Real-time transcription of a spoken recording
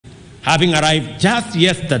having arrived just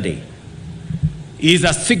yesterday, is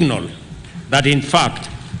a signal that, in fact,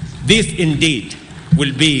 this indeed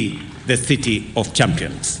will be the city of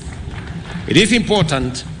champions. It is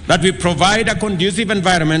important that we provide a conducive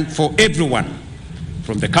environment for everyone,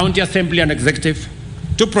 from the county assembly and executive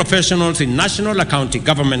to professionals in national and county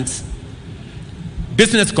governments,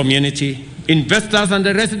 business community, investors and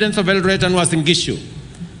the residents of Eldoret and Uasin Gishu,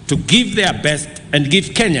 to give their best and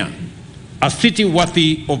give Kenya a city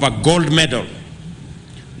worthy of a gold medal.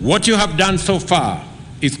 What you have done so far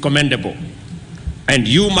is commendable, and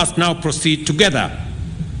you must now proceed together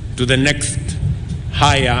to the next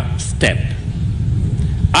higher step.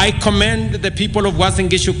 I commend the people of Uasin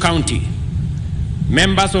Gishu County,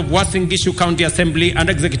 members of Uasin Gishu County Assembly and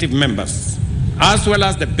executive members, as well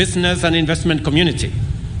as the business and investment community,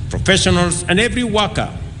 professionals, and every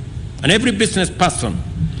worker and every business person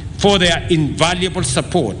for their invaluable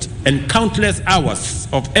support and countless hours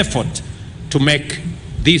of effort to make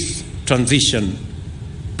this transition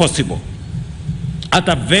possible. At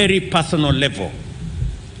a very personal level,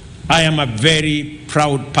 I am a very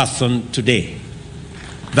proud person today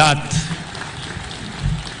that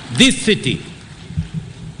this city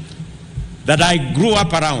that I grew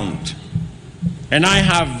up around, and I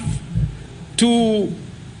have two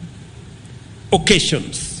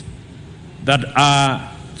occasions that are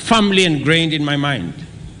firmly ingrained in my mind.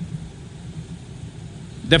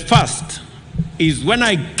 The first is when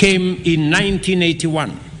I came in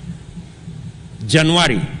 1981,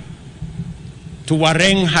 January, to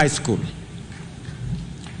Wareng High School.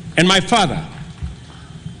 And my father,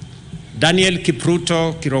 Daniel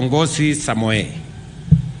Kipruto Kirongosi Samoe,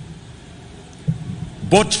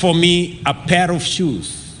 bought for me a pair of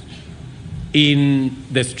shoes in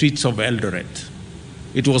the streets of Eldoret.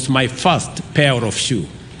 It was my first pair of shoes,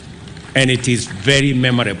 and it is very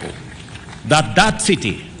memorable that that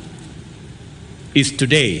city is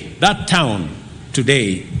today, that town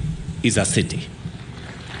today is a city.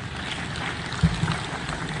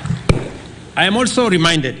 I am also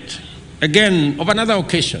reminded again of another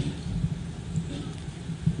occasion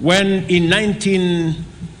when in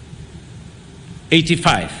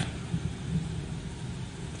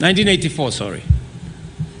 1984,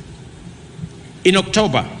 in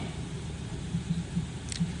October,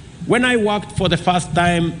 when I worked for the first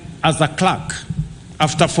time as a clerk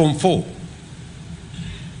after Form 4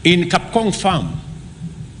 in Kapkong Farm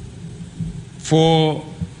for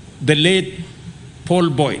the late Paul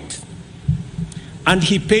Boyd, and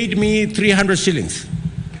he paid me 300 shillings.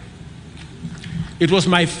 It was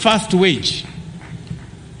my first wage.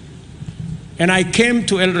 And I came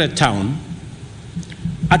to Eldoret town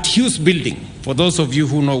at Hughes Building, for those of you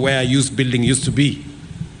who know where Hughes Building used to be.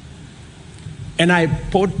 And I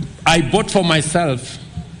bought for myself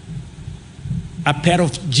a pair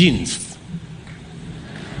of jeans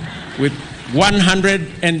with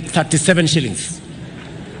 137 shillings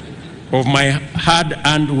of my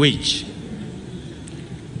hard-earned wage.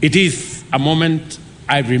 It is a moment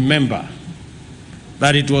I remember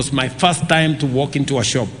that it was my first time to walk into a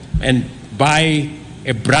shop and buy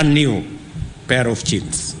a brand new pair of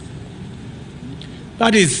jeans.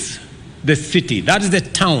 That is the city, that is the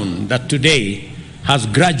town that today has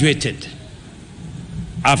graduated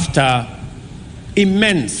after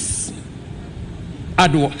immense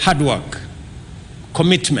hard work,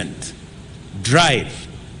 commitment, drive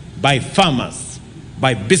by farmers,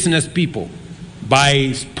 by business people,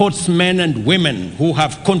 by sportsmen and women who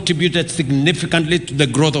have contributed significantly to the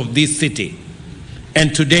growth of this city.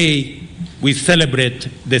 And today, we celebrate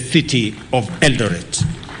the city of Eldoret.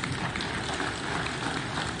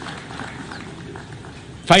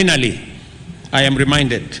 Finally, I am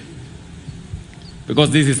reminded, because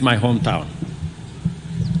this is my hometown,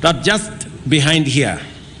 that just behind here,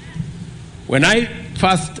 when I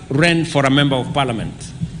first ran for a member of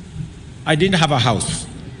parliament, I didn't have a house.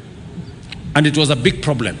 And it was a big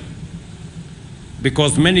problem,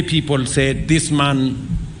 because many people said this man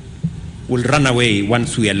will run away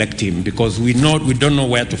once we elect him, because we don't know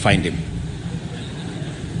where to find him.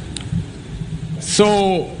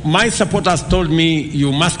 So my supporters told me,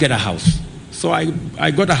 you must get a house. So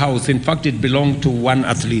I got a house. In fact, it belonged to one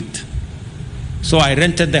athlete. So I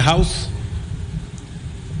rented the house.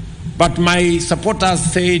 But my supporters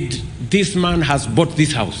said, this man has bought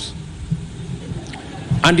this house.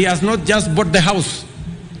 And he has not just bought the house.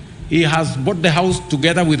 He has bought the house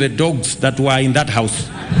together with the dogs that were in that house.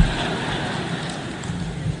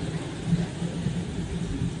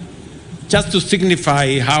 Just to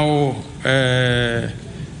signify how I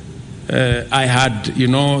had,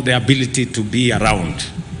 the ability to be around.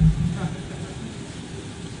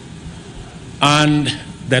 And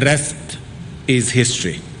the rest is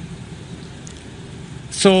history.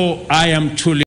 So I am truly